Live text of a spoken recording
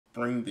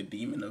bring the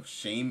demon of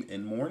shame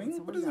and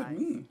mourning? What does that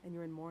mean? And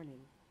you're in mourning.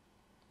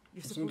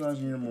 You're Sometimes supposed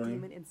to you're keep in the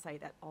mourning. demon in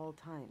sight at all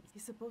times.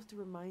 He's supposed to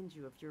remind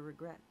you of your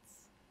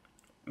regrets.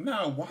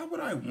 Now, why would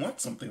I want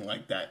something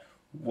like that?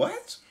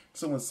 What?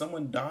 So when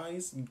someone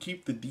dies, you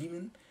keep the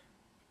demon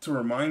to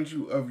remind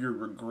you of your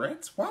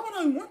regrets? Why would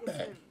I want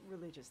that? It's a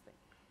religious thing.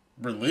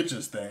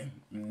 Religious thing?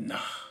 Nah.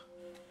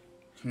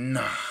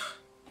 Nah.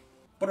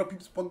 What up,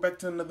 peeps? Welcome back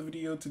to another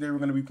video. Today we're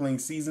going to be playing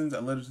Seasons,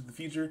 A Letter to the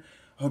Future.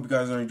 I hope you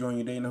guys are enjoying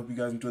your day and I hope you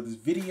guys enjoyed this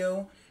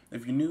video.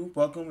 If you're new,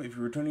 welcome. If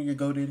you're returning, you're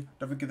goated.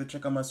 Don't forget to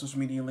check out my social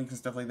media links and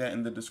stuff like that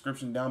in the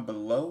description down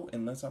below.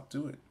 And let's hop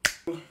to it.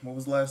 What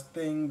was the last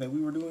thing that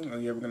we were doing? Oh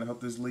yeah, we're going to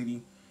help this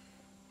lady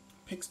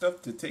pick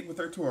stuff to take with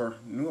her to our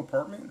new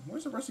apartment.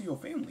 Where's the rest of your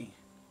family?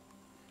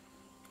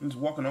 I'm just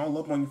walking all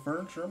up on your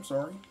furniture. I'm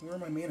sorry. Where are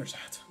my manners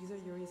at? These are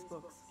Yuri's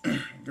books.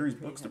 Yuri's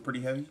books are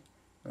pretty heavy.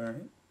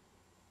 Alright.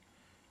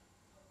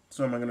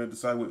 So am I going to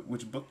decide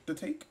which book to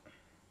take?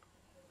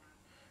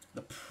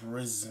 The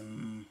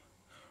Prism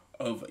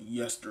of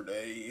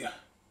Yesterday.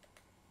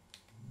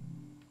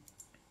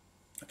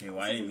 Okay,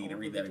 well I didn't need to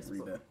read that.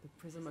 The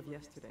Prism of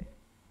Yesterday.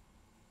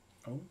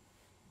 Oh.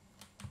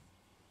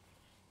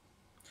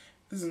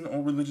 This is an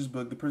old religious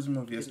book, The Prism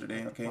of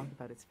Yesterday, okay. Talk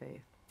about its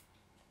faith.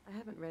 I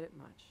haven't read it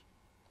much.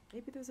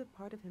 Maybe there's a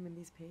part of him in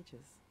these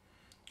pages.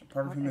 A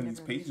part of him in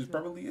these pages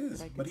probably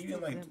is, but he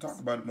didn't like to talk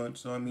about it much,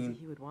 so I mean...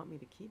 He would want me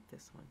to keep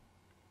this one.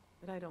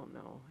 But I don't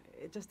know.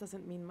 It just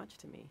doesn't mean much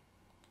to me.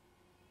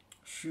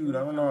 Shoot, I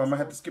don't know. I might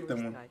have to skip that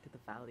one. Guide to the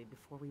valley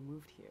before we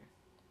moved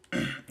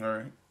here.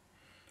 Alright.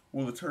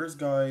 Well, the tourist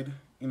guide,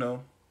 you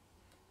know,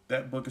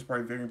 that book is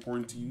probably very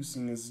important to you,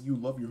 seeing as you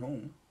love your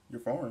home, your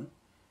farm.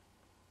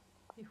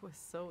 He was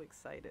so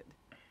excited.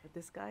 But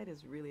this guide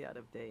is really out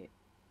of date.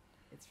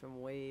 It's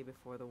from way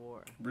before the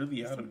war.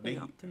 Really out of date.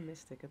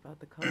 Optimistic about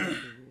the colors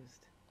they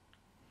used.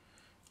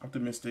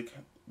 Optimistic.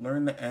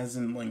 Learn the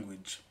Azan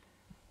language.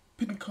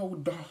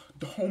 Pinko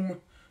the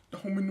home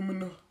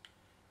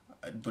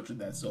I butchered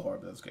that so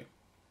hard, but that's okay.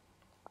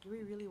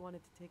 We really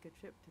wanted to take a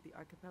trip to the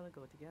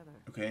archipelago together.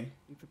 Okay.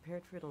 We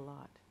prepared for it a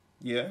lot.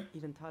 Yeah?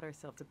 Even taught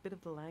ourselves a bit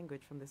of the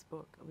language from this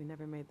book. We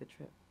never made the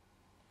trip.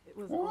 It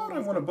was well, I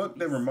want a book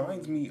that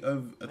reminds me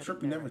of a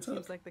trip we never took.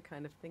 Seems like the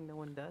kind of thing no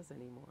one does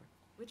anymore.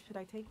 Which should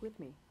I take with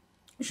me?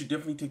 You should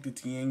definitely take the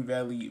Tiang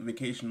Valley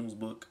Vacationals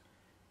book.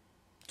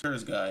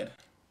 Tourist guide.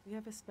 We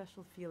have a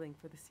special feeling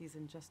for the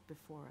season just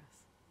before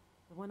us.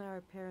 The one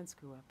our parents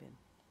grew up in.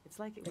 It's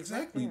like it was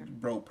exactly, right there.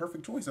 Bro.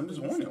 Perfect choice. I'm just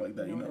wanting it like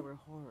that, you know? There were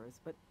horrors,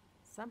 but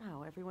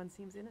somehow everyone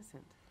seems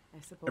innocent.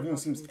 I suppose everyone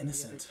seems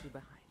innocent.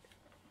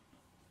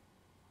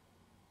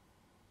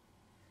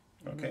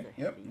 Okay,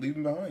 yep, leave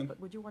them behind.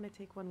 But would you want to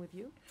take one with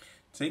you?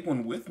 Take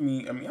one with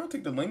me? I mean, I'll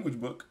take the language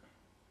book.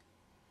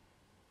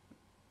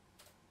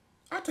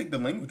 I'll take the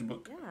language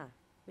book. Yeah,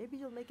 maybe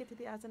you'll make it to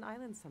the Azan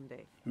Islands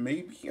someday.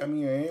 Maybe. I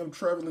mean, I am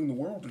traveling the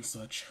world and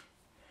such.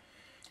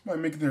 Might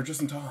make it there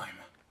just in time.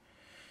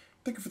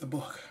 Thank you for the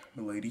book,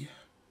 milady.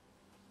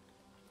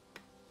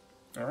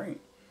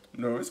 Alright.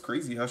 No, it's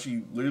crazy how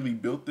she literally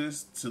built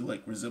this to,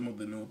 like, resemble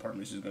the new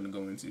apartment she's gonna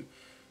go into.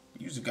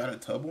 You just got a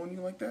tub on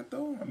you like that,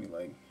 though? I mean,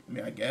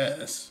 I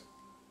guess.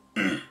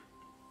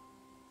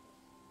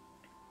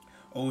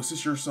 Oh, is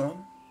this your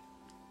son?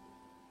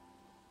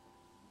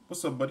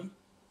 What's up, buddy?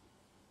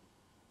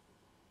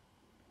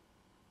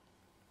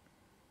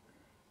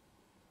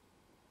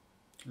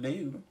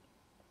 Hello.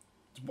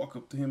 Just walk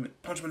up to him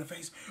and punch him in the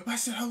face. I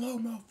said hello,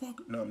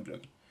 motherfucker. No, I'm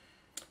joking.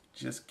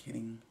 Just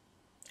kidding.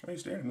 Why are you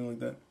staring at me like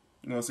that?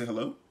 You want to say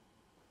hello?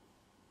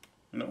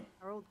 No?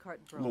 Our old cart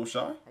broke. A little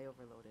shy? I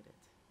overloaded it.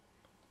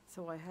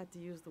 So I had to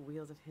use the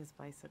wheels of his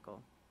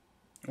bicycle.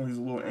 Oh, he's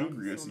a little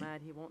angry, He's so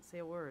mad he won't say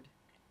a word.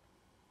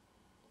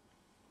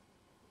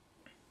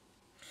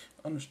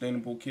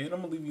 Understandable, kid.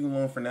 I'm gonna leave you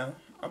alone for now.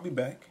 I'll be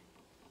back.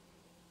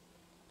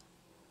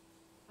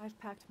 I've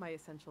packed my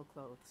essential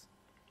clothes.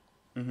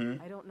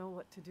 Mm-hmm. I don't know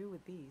what to do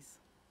with these.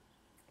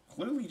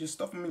 Clearly, just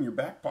stuff them in your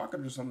back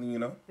pocket or something, you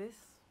know? This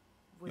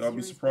was Y'all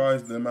be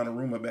surprised the amount of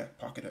room my back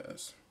pocket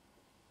has.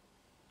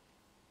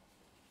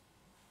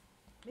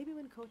 Maybe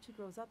when Kochi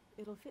grows up,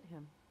 it'll fit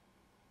him.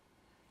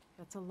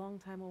 That's a long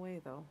time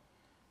away, though.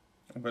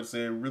 I'm about to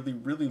say a really,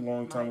 really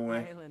long time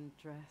away. My island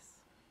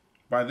dress.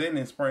 By then,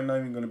 it's probably not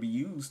even going to be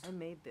used. I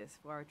made this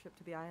for our trip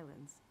to the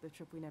islands, the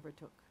trip we never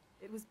took.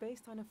 It was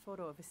based on a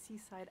photo of a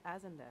seaside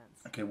Azan dance.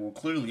 Okay, well,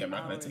 clearly I'm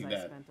not going to take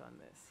that. Spent on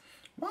this.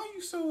 Why are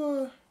you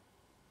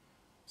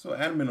so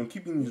adamant on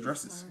keeping these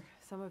dresses?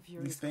 Some of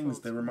these things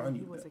that remind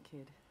you of that. He was a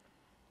kid.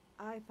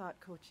 I thought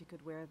Kochi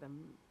could wear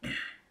them,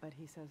 but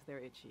he says they're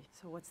itchy.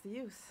 So what's the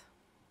use?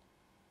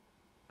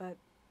 But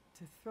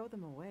to throw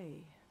them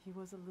away, he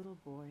was a little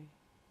boy.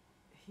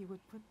 He would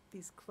put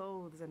these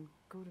clothes and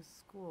go to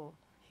school.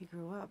 He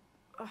grew up.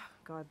 Oh,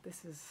 God,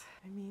 this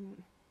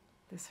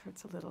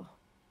hurts a little.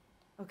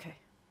 Okay.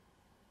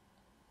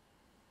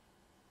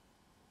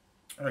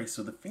 Alright,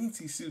 so the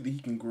fancy suit that he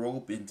can grow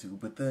up into,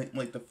 but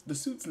the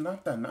suit's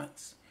not that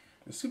nice.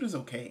 The suit is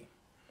okay.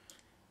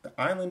 The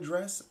island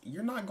dress,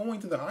 you're not going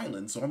to the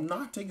island, so I'm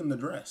not taking the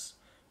dress.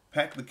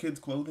 Pack the kids'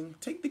 clothing.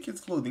 Take the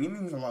kids' clothing. It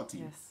means a lot to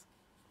you. Yes.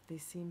 They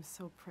seem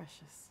so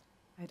precious.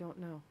 I don't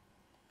know.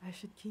 I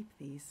should keep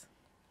these.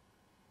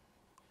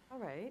 All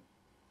right.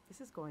 This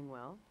is going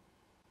well.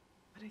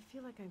 But I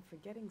feel like I'm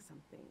forgetting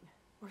something.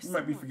 Or You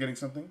might be forgetting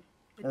something.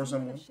 Or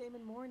someone. The shame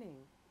and mourning.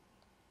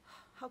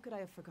 How could I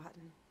have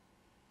forgotten?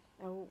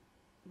 Now,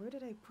 where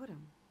did I put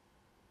him?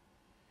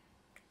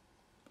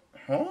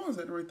 Huh? Is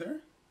that right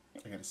there?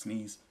 I gotta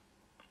sneeze.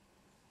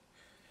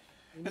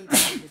 We need to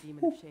find the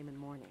demon of shame and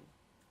mourning.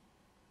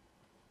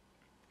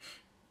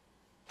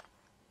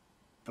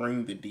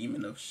 Bring the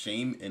demon of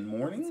shame and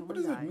mourning? What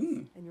does that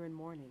mean? And you're in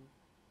mourning.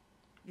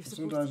 You're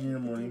Sometimes supposed to you're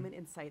keep in the mourning. demon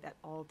in sight at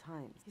all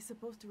times. He's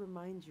supposed to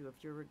remind you of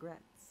your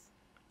regrets.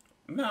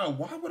 Now,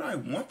 why would I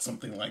want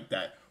something like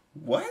that?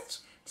 What?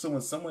 So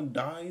when someone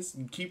dies,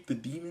 you keep the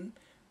demon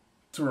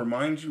to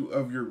remind you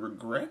of your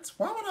regrets?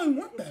 Why would I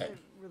want that?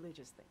 It's a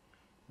religious thing.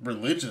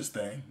 Religious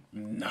thing?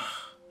 Nah.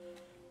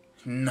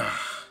 Nah.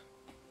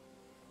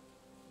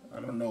 I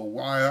don't know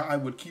why I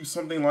would keep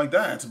something like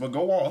that, but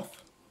go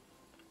off.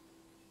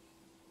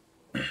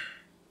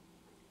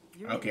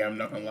 Okay, I'm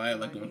not gonna lie, I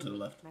like going to the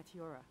left.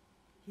 Matiora.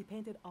 He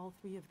painted all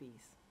 3 of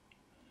these.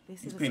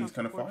 This His painting's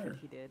kind of fire.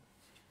 He did.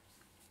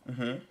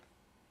 Mm-hmm.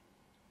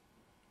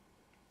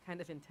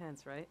 Kind of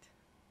intense, right?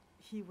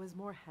 He was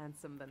more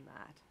handsome than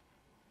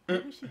that.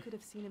 I wish he could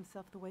have seen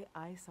himself the way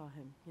I saw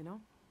him, you know?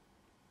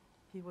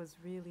 He was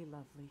really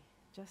lovely.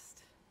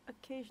 Just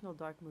occasional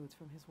dark moods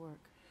from his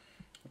work.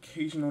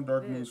 Occasional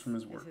dark moods from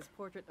his work. This is his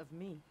portrait of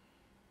me.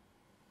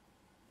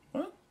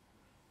 What?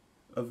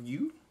 Of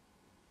you?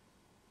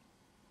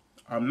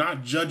 I'm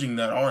not judging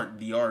the art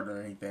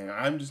or anything.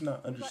 I'm just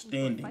not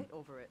understanding. Fight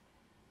over it.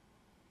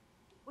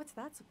 What's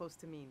that supposed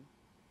to mean?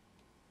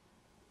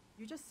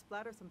 You just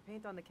splatter some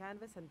paint on the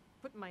canvas and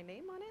put my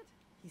name on it?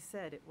 He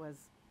said it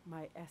was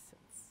my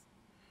essence.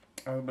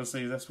 I was about to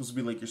say, is that supposed to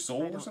be like your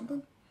soul or something?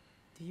 Know.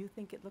 Do you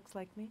think it looks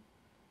like me?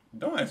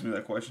 Don't ask me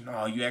that question.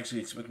 Oh, you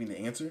actually expect me to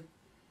answer?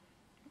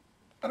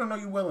 I don't know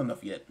you well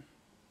enough yet.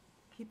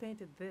 He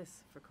painted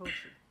this for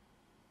Koshi.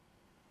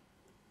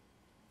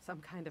 Some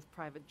kind of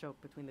private joke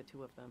between the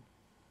 2 of them.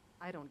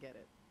 I don't get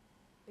it.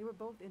 They were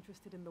both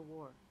interested in the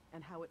war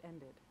and how it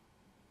ended.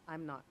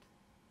 I'm not.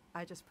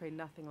 I just pray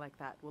nothing like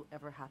that will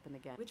ever happen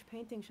again. Which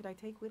painting should I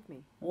take with me?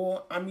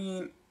 Well, I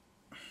mean,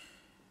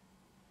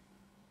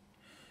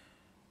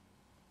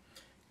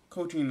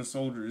 coaching the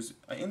soldiers,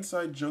 an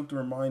inside joke to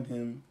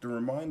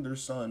remind their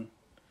son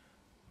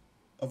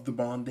of the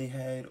bond they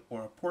had,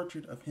 or a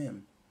portrait of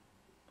him.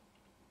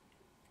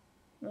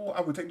 Well,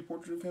 I would take the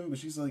portrait of him, but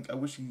she's like, I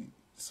wish he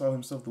saw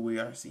himself the way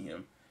I see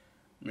him.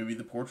 Maybe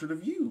the portrait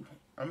of you.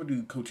 I'm gonna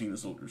do coaching the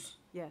soldiers.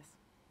 Yes,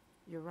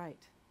 you're right.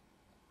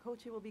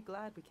 Kochi will be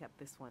glad we kept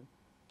this one.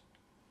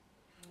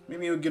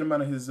 Maybe it'll get him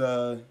out of his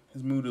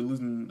mood of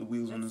losing the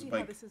wheels on his bike. Let's see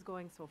how this is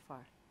going so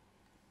far.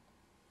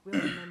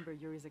 We'll remember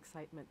Yuri's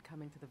excitement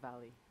coming to the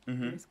valley.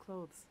 Yuri's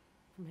clothes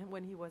from him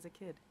when he was a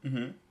kid.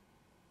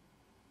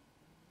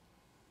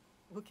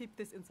 We'll keep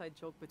this inside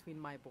joke between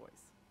my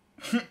boys.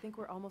 I think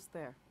we're almost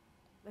there.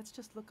 Let's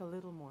just look a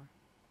little more.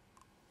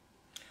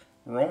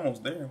 We're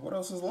almost there. What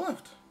else is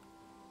left?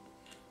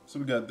 So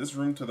we got this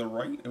room to the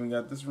right, and we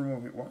got this room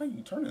over here. Why are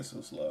you turning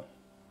so slow?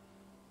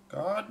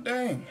 God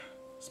dang.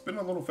 Spin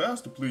a little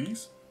faster,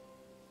 please.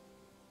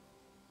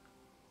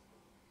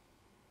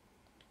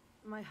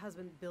 My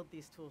husband built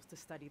these tools to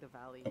study the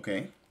valley.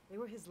 Okay. They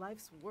were his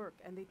life's work,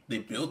 and they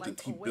built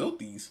it. He built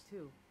these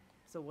too.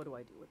 So what do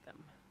I do with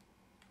them?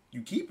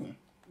 You keep them.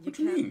 You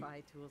can't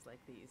buy tools like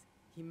these.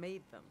 He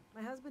made them.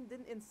 My husband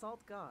didn't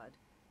insult God,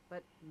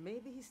 but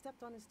maybe he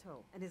stepped on his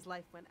toe, and his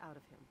life went out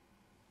of him.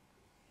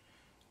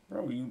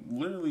 Bro, you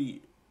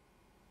literally...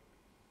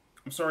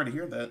 I'm sorry to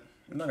hear that.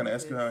 I'm not going to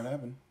ask you how it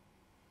happened.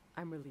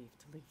 I'm relieved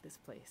to leave this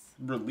place.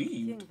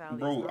 Relieved?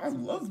 Bro, I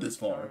love this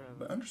farm,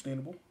 but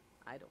understandable.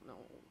 I don't know.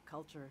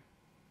 Culture.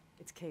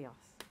 It's chaos.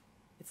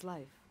 It's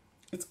life.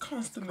 It's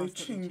constantly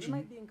changing. It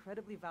might be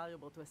incredibly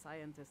valuable to a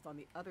scientist on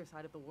the other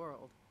side of the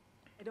world.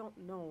 I don't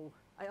know.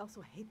 I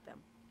also hate them.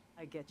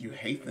 I get you. You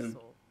hate them?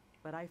 Soul,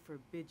 but I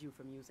forbid you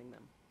from using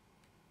them.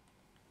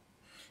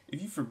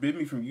 If you forbid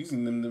me from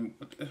using them, then...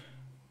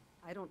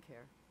 I don't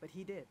care, but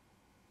he did.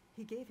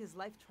 He gave his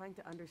life trying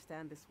to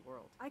understand this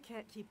world. I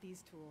can't keep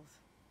these tools.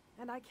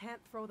 And I can't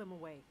throw them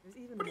away. There's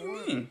even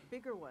more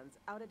bigger ones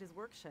out at his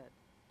work shed.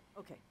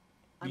 Okay,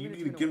 I'm going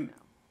to turn away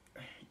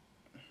now.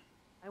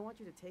 I want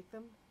you to take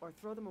them or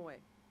throw them away.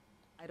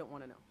 I don't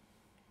want to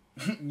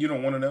know. You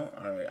don't want to know?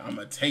 Alright, I'm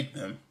going to take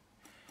them.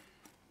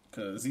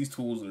 Because these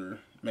tools are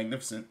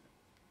magnificent.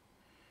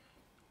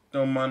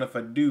 Don't mind if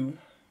I do.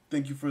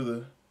 Thank you for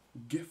the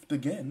gift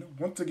again.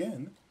 Once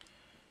again.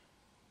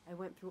 I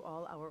went through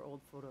all our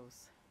old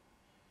photos.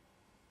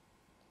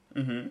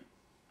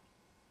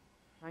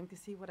 Trying to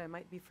see what I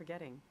might be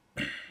forgetting.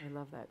 I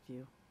love that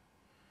view.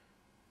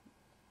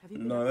 Have you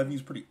been that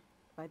view's pretty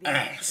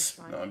ass.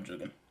 No, I'm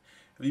joking.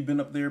 Have you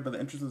been up there by the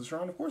entrance of the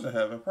shrine? Of course I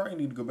have. I probably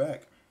need to go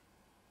back.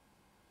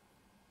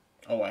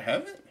 Oh, I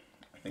haven't?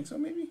 I think so,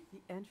 maybe?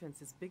 The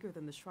entrance is bigger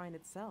than the shrine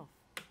itself.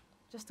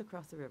 Just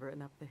across the river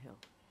and up the hill.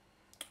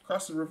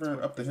 Cross the river and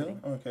worth up the hill?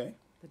 visiting. Okay.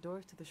 The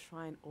doors to the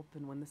shrine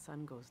open when the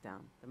sun goes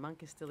down. The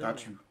monk is still in Got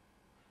there. you.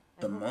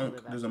 I The hope monk.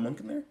 he'll There's a monk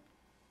in there?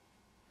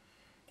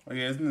 Oh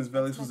yeah, isn't this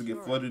valley That's supposed to get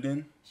Matura. flooded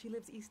in? She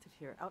lives east of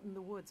here, out in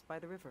the woods by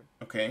the river.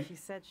 Okay. She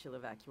said she'll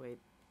evacuate,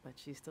 but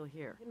she's still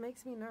here. It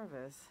makes me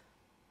nervous,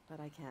 but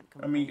I can't I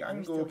complain. mean, I can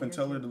You're go still up and here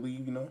tell her too. to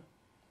leave, you know?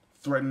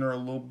 Threaten her a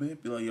little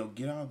bit. Be like, yo,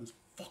 get out of this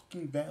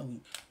fucking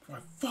valley before I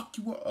fuck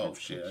you up. Oh That's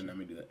shit, I Gucci. didn't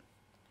mean to do that.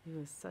 He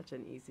was such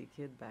an easy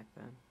kid back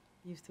then.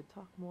 Used to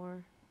talk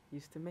more,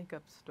 used to make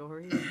up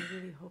stories. I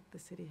really hope the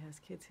city has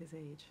kids his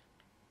age.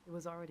 It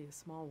was already a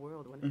small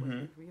world when it was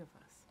the three of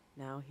us.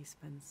 Now he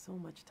spends so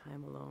much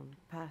time alone.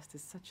 The past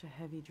is such a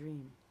heavy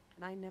dream,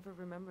 and I never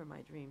remember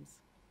my dreams.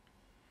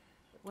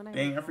 But when I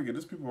Dang, wake I up, forget.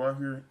 There's people out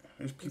here.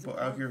 There's people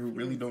out here who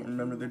really don't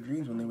remember their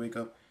dreams when they wake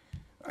up.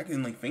 I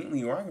can like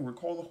faintly, or I can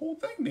recall the whole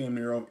thing damn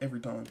near every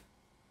time.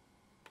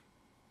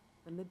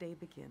 when the day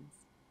begins,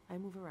 I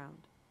move around,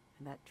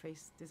 and that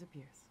trace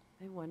disappears.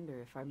 I wonder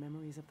if our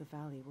memories of the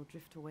valley will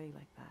drift away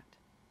like that.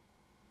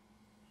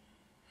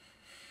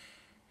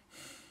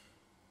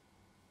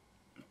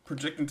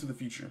 Projecting to the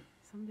future.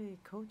 Someday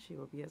Kochi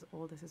will be as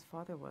old as his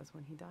father was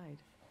when he died.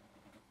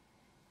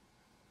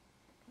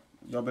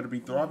 Y'all better be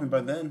thriving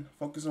by then.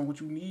 Focus on what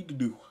you need to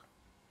do.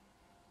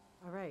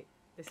 All right,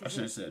 this is I should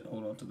have it. said,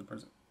 hold on to the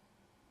present.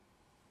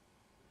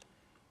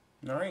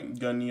 Alright,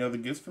 got any other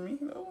gifts for me?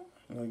 No?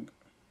 Like,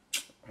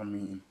 I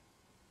mean.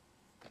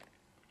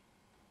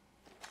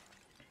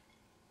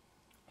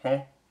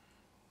 Huh?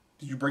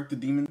 Did you break the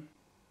demon?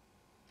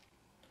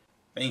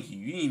 Thank you.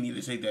 You didn't need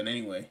to take that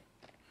anyway.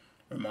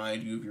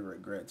 Remind you of your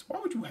regrets. Why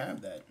would you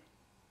have that?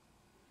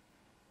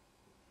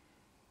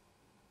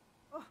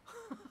 Oh.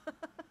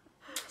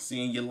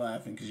 Seeing you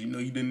laughing because you know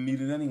you didn't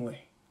need it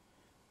anyway.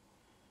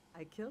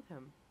 I killed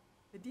him.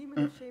 The demon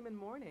of shame and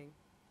mourning.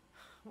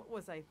 What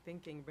was I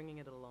thinking bringing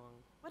it along?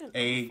 What an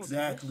awful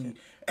Exactly. position.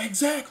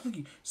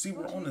 Exactly. See,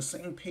 we're on the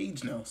same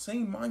page now.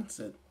 Same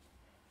mindset.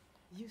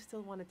 You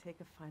still want to take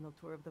a final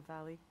tour of the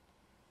valley?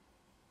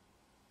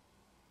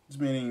 This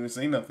man didn't even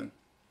say nothing.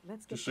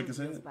 Let's get Just shook those his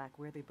wheels head. back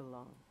where they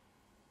belong.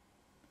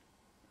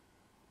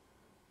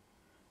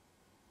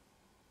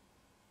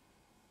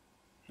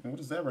 And what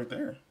is that right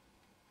there?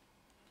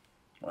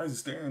 Why is he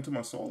staring into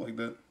my soul like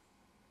that?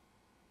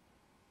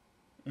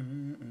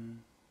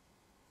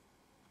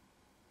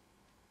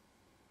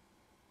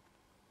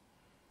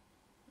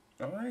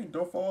 Alright,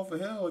 don't fall off a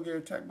hill or get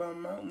attacked by a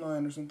mountain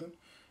lion or something.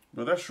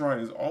 But that shrine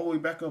is all the way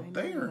back up I know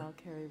there. what I'll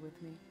carry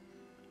with me.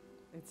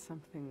 It's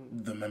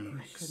something The I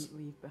memories. couldn't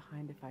leave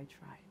behind if I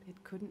tried. It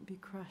couldn't be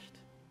crushed,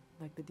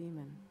 like the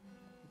demon.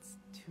 It's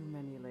too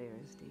many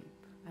layers deep.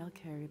 I'll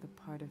carry the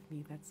part of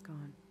me that's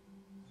gone.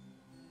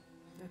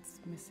 That's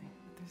missing.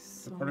 There's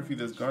so part of you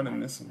that's much gone and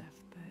life missing.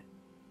 left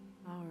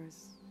that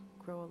flowers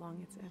grow along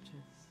its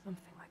edges.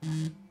 Something like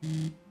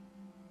that.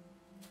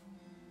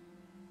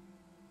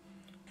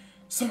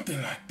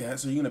 Something like that.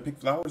 So you're gonna pick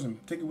flowers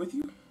and take it with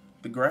you?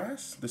 The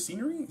grass? The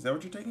scenery? Is that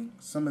what you're taking?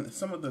 Some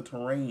of the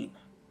terrain.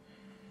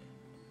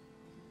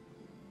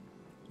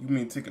 You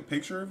mean take a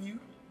picture of you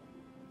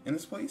in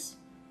this place?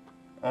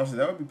 Honestly,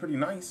 that would be pretty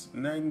nice.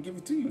 And then I can give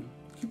it to you.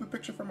 Keep a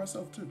picture for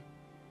myself too.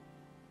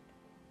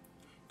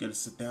 Gotta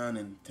sit down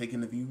and take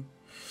in the view.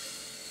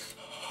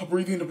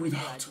 Breathe in and breathe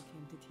Glad out. you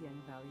came to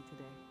Tiang Valley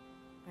today.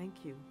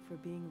 Thank you for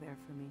being there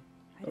for me.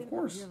 I Of didn't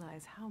course.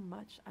 realize how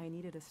much I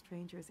needed a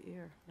stranger's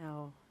ear.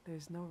 Now,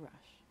 there's no rush.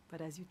 But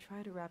as you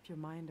try to wrap your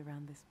mind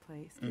around this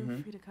place, feel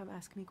free to come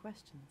ask me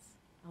questions.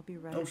 I'll be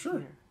right sure.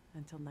 here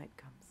until night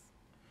comes.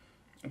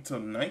 Until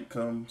night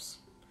comes.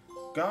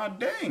 God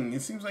dang,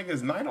 it seems like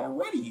it's night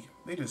already.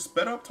 They just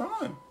sped up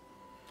time.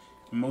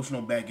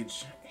 Emotional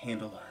baggage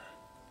handler.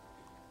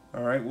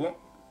 Alright, well,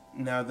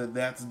 now that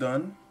that's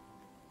done,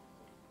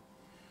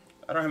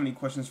 I don't have any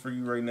questions for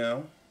you right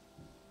now.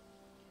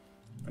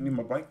 I need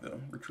my bike though.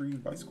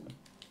 Retrieve bicycle.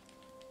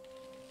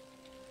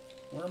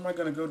 Where am I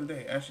gonna go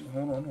today? Actually,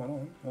 hold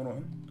on.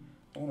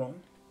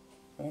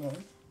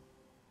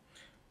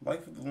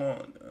 Life of the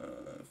lawn.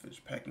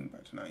 Fish packing by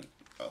tonight.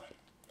 Oh.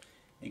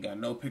 Ain't got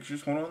no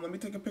pictures. Hold on, let me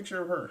take a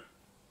picture of her.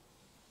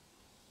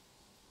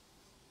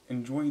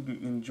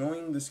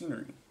 Enjoying the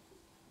scenery.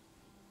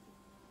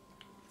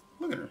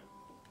 Look at her.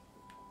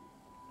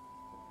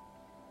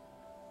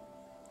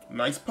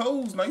 Nice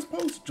pose, nice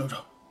pose.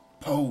 Jojo,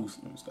 pose.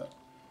 Let me stop.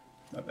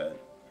 Not bad.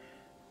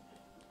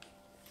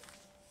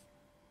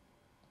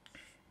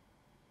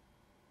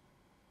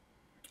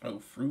 Oh,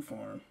 fruit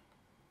farm.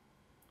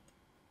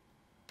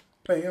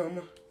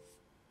 Bam.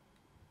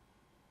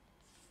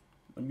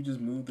 Let me just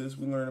move this.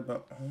 We learn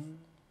about.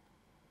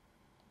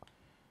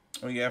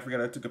 Oh yeah, I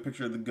forgot I took a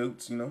picture of the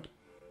goats. You know.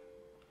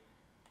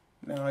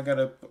 Now I'm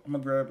gonna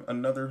grab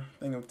another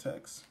thing of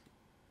text.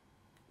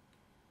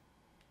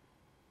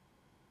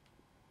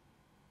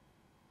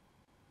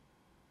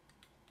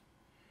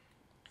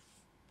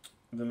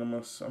 Then I'm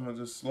gonna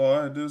just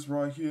slide this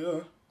right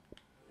here.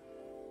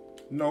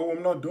 No,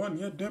 I'm not done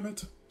yet. Damn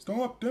it!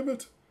 Stop! Damn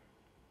it!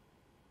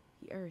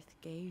 The earth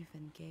gave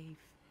and gave.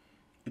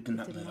 It did It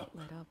not did let not up.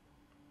 let up.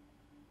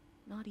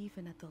 Not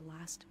even at the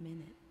last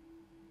minute.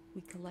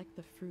 We collect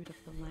the fruit of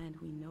the land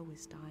we know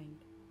is dying.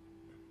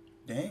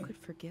 Dang. Who could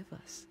forgive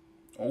us?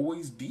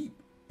 Always deep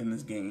in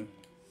this game.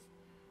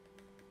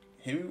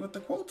 Hit me with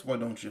the quotes, why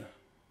don't you?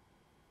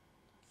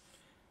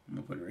 I'm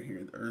gonna put it right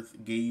here. The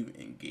earth gave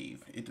and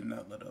gave. It did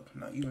not let up,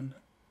 not even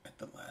at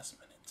the last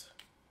minute.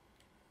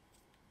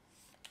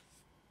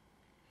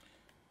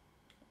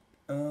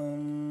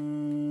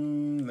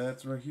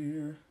 That's right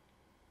here.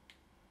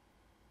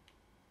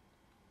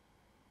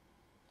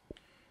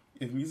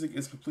 If music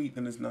is complete,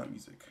 then it's not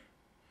music.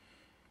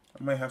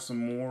 I might have some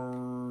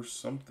more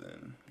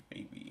something,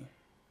 maybe.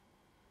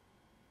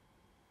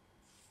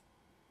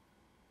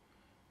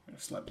 I'm gonna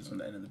slap this on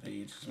the end of the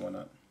page, because why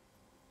not?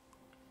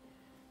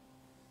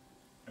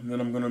 And then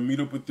I'm gonna meet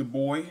up with the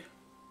boy.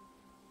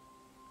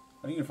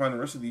 I need to find the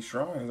rest of these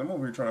shrines. I'm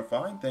over here trying to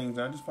find things,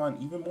 and I just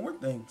find even more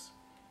things.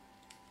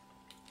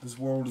 This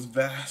world is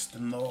vast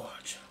and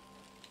large.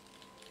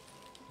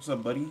 What's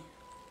up, buddy?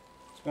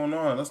 What's going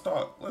on? Let's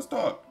talk. Let's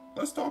talk.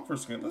 Let's talk for a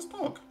second. Let's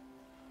talk.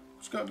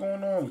 What's got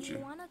going on with you?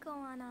 You wanna go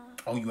on a...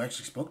 Oh, you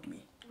actually spoke to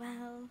me.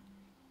 Well...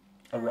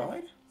 A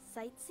ride?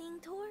 Sightseeing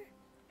tour?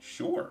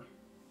 Sure.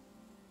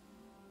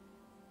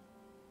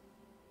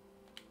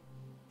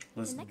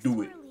 Let's the next do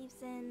tour it. leaves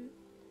in...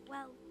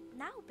 Well,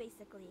 now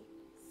basically.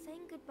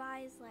 Saying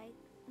goodbye is like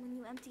when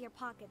you empty your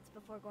pockets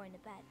before going to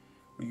bed.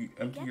 When you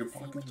empty get your to see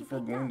pockets what you before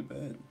picked going up. to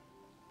bed.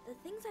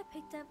 The things I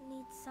picked up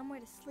need somewhere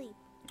to sleep.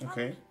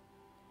 Okay.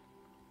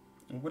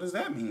 And what does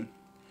that mean?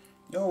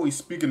 You're always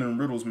speaking in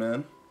riddles,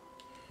 man.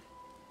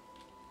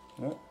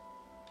 Well,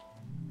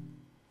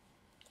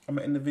 I'm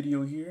gonna end the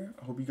video here.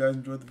 I hope you guys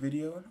enjoyed the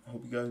video. I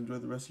hope you guys enjoy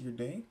the rest of your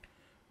day.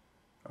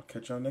 I'll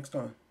catch y'all next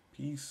time.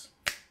 Peace.